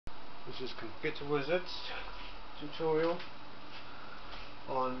This is Computer Wizard's tutorial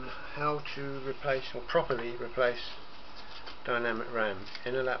on how to replace or properly replace dynamic RAM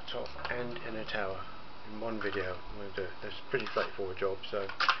in a laptop and in a tower in one video. I'm going to do it. It's a pretty straightforward job, so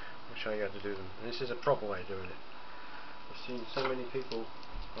I'll show you how to do them. And this is a proper way of doing it. I've seen so many people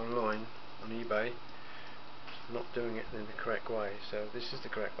online on eBay not doing it in the correct way, so this is the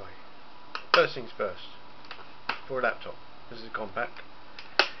correct way. First things first, for a laptop, this is a compact.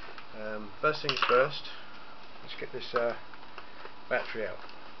 First things first, let's get this battery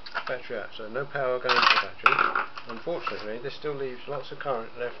out. So no power going to the battery. Unfortunately, this still leaves lots of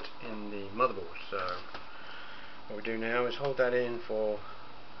current left in the motherboard. So what we do now is hold that in for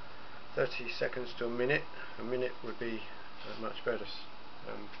 30 seconds to a minute. A minute would be a much better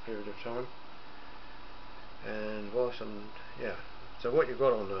period of time. And whilst so what you've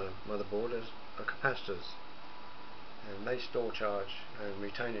got on the motherboard is capacitors. And they store charge and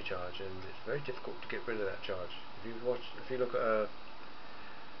retain a charge, and it's very difficult to get rid of that charge. If you look at a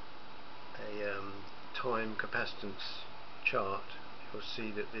time capacitance chart, you'll see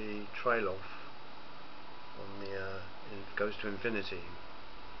that the trail off on the goes to infinity,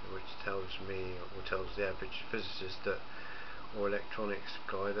 which tells me, or tells the average physicist or electronics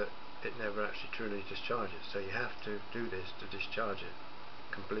guy, that it never actually truly discharges. So you have to do this to discharge it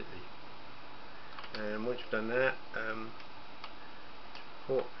completely. And once you've done that,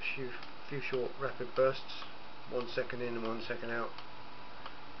 for a few short rapid bursts, 1 second in and 1 second out,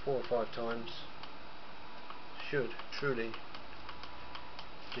 4 or 5 times, should truly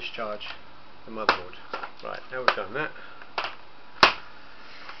discharge the motherboard. Right, now we've done that.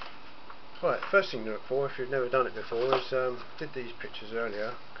 Right, first thing to look for, if you've never done it before, is did these pictures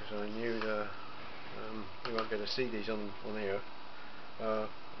earlier, because I knew that you won't be able to see these on here.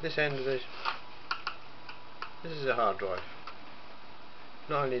 This end of this is a hard drive.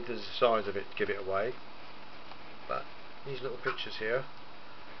 Not only does the size of it give it away, but these little pictures here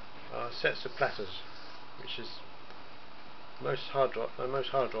are sets of platters, which is most hard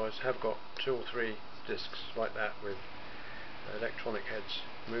drives have got 2 or 3 discs like that, with electronic heads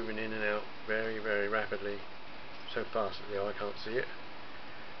moving in and out very, very rapidly, so fast that the eye can't see it,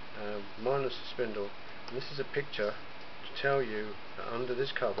 minus the spindle. And this is a picture to tell you that under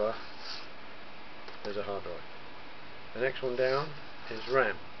this cover there's a hard drive. The next one down is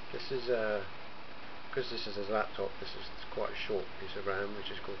RAM. This is because this is a laptop, this is quite a short piece of RAM, which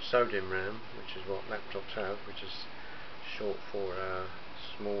is called sodium RAM, which is what laptops have, which is short for a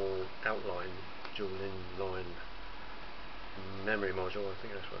small outline dual inline memory module. I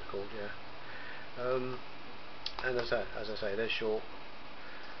think that's what it's called, yeah. And as I say, they're short.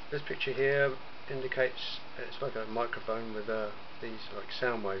 This picture here indicates it's like a microphone with these like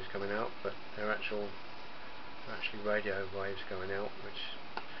sound waves coming out, but they're actually radio waves going out, which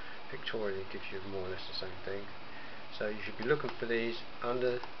pictorially gives you more or less the same thing. So you should be looking for these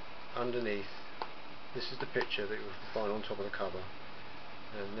underneath. This is the picture that you'll find on top of the cover,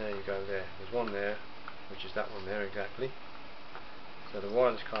 and there you go. There's one there, which is that one there exactly. So the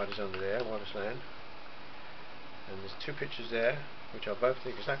wireless card is under there, wireless LAN, and there's 2 pictures there which are both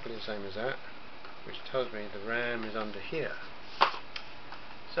exactly the same as that, which tells me the RAM is under here.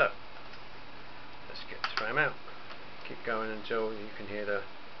 So let's get this RAM out. Keep going until you can hear the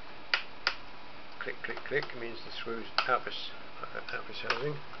click, click, click. It means the screws out this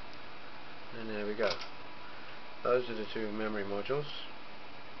housing. And there we go. Those are the 2 memory modules.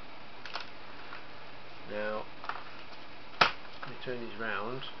 Now let me turn these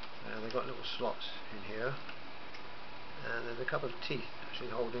round. They've got little slots in here, and there's a couple of teeth actually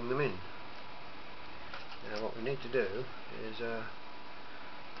holding them in. Now what we need to do is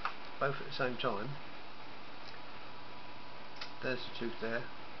both at the same time. There's a tooth there,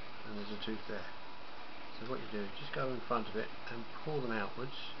 and there's a tooth there. So what you do is just go in front of it and pull them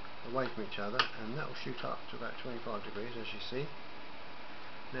outwards, away from each other, and that will shoot up to about 25 degrees, as you see.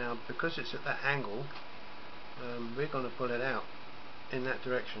 Now, because it's at that angle, we're going to pull it out in that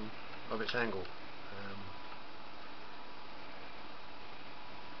direction of its angle.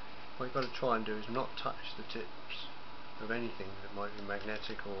 What you've got to try and do is not touch the tips of anything that might be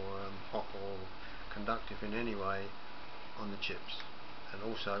magnetic or hot or conductive in any way on the chips, and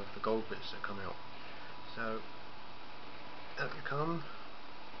also the gold bits that come out. So out you come,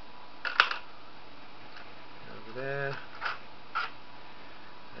 over there,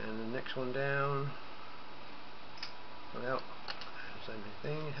 and the next one down, pull out, same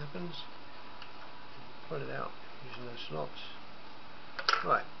thing happens, pull it out using those slots.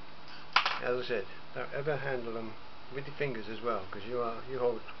 Right, as I said, don't ever handle them with your fingers as well, because you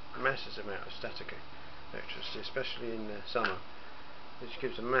hold massive amount of static electricity, especially in the summer. which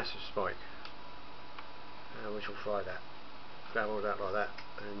gives a massive spike, which will fry that. Grab all that like that,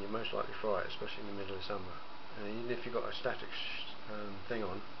 and you most likely fry it, especially in the middle of summer. Even if you've got a static thing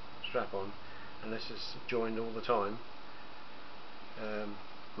on, strap on, unless it's joined all the time,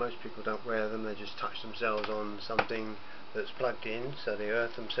 most people don't wear them, they just touch themselves on something that's plugged in, so they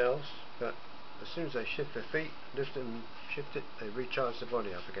earth themselves, but as soon as they shift their feet, lift and shift it, they recharge the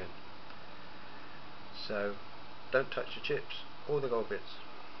body up again. So don't touch the chips or the gold bits.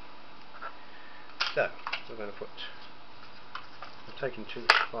 So we're going to put, we're taking 2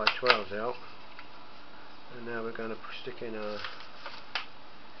 512s out, and now we're going to stick in our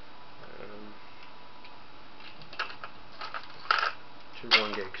 2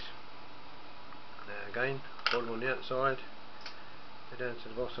 1 gigs. Now again, hold them on the outside, go down to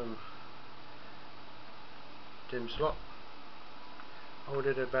the bottom dim slot, hold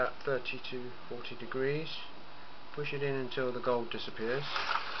it at about 30 to 40 degrees, push it in until the gold disappears.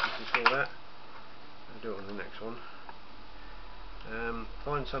 You can see that. I'll do it on the next one.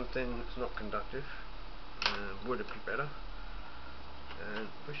 Find something that's not conductive, wood would be better, and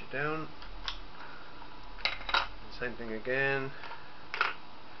push it down. Same thing again.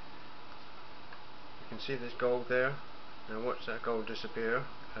 You can see there's gold there. Now watch that gold disappear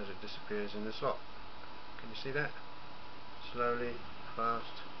as it disappears in the slot. Can you see that? Slowly,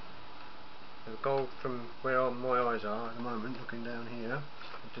 fast. The gold from where my eyes are at the moment, looking down here,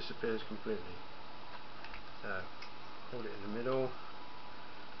 it disappears completely. So hold it in the middle,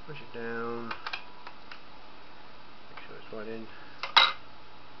 push it down, make sure it's right in. It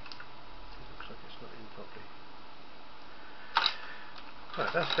looks like it's not in properly.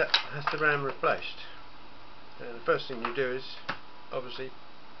 Right, that's the RAM replaced. And the first thing you do is obviously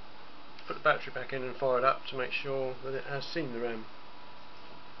put the battery back in and fire it up to make sure that it has seen the RAM.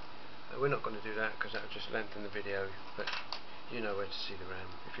 We're not going to do that because that would just lengthen the video, but you know where to see the RAM.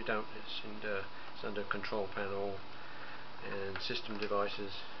 If you don't, it's under control panel and system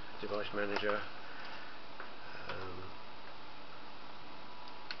devices, device manager, and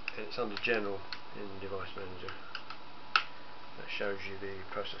it's under general in device manager. That shows you the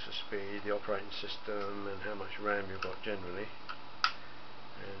processor speed, the operating system, and how much RAM you've got generally.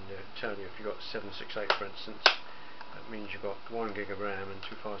 And tell you if you've got 768 for instance, that means you've got 1 gig of RAM and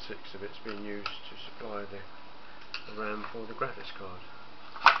 256 of it's being used to supply the RAM for the graphics card.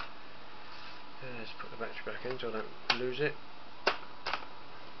 Let's put the battery back in so I don't lose it.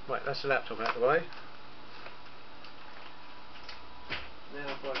 Right, that's the laptop out of the way.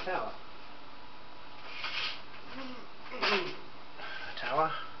 Now for a tower.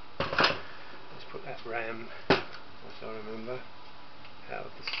 Tower. Let's put that RAM, as I remember, out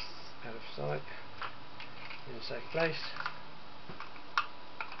of sight, in a safe place.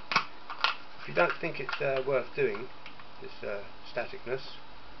 If you don't think it's worth doing, this staticness,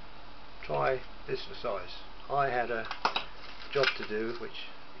 try this for size. I had a job to do which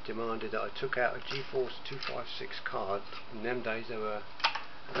demanded that I took out a GeForce 256 card. In them days they were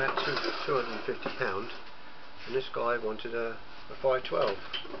about £250, and this guy wanted a 512.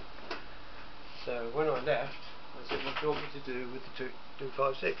 So when I left, I said, what do you want me to do with the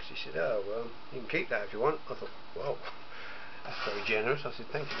 256? He said, oh well, you can keep that if you want. I thought, well, that's very generous. I said,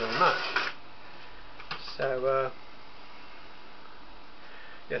 thank you very much. So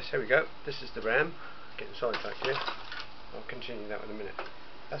yes, here we go. This is the RAM. Getting sidetracked here. I'll continue that in a minute.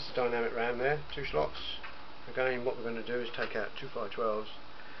 That's the dynamic RAM there, 2 slots. Again, what we're going to do is take out 2 512s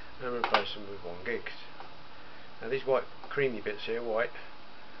and replace them with 1 gig. Now these white creamy bits here, white,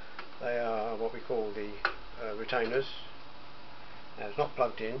 they are what we call the retainers. Now it's not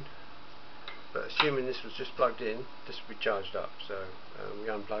plugged in, but assuming this was just plugged in, this would be charged up. So we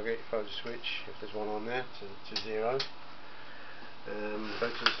unplug it, throw the switch, if there's one on there, to 0. Go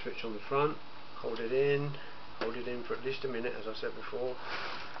to the switch on the front, hold it in for at least a minute, as I said before,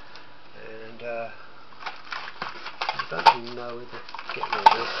 and I don't even know whether to get rid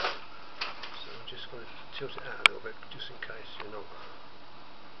of this, so I'm just going to tilt it out a little bit just in case you're not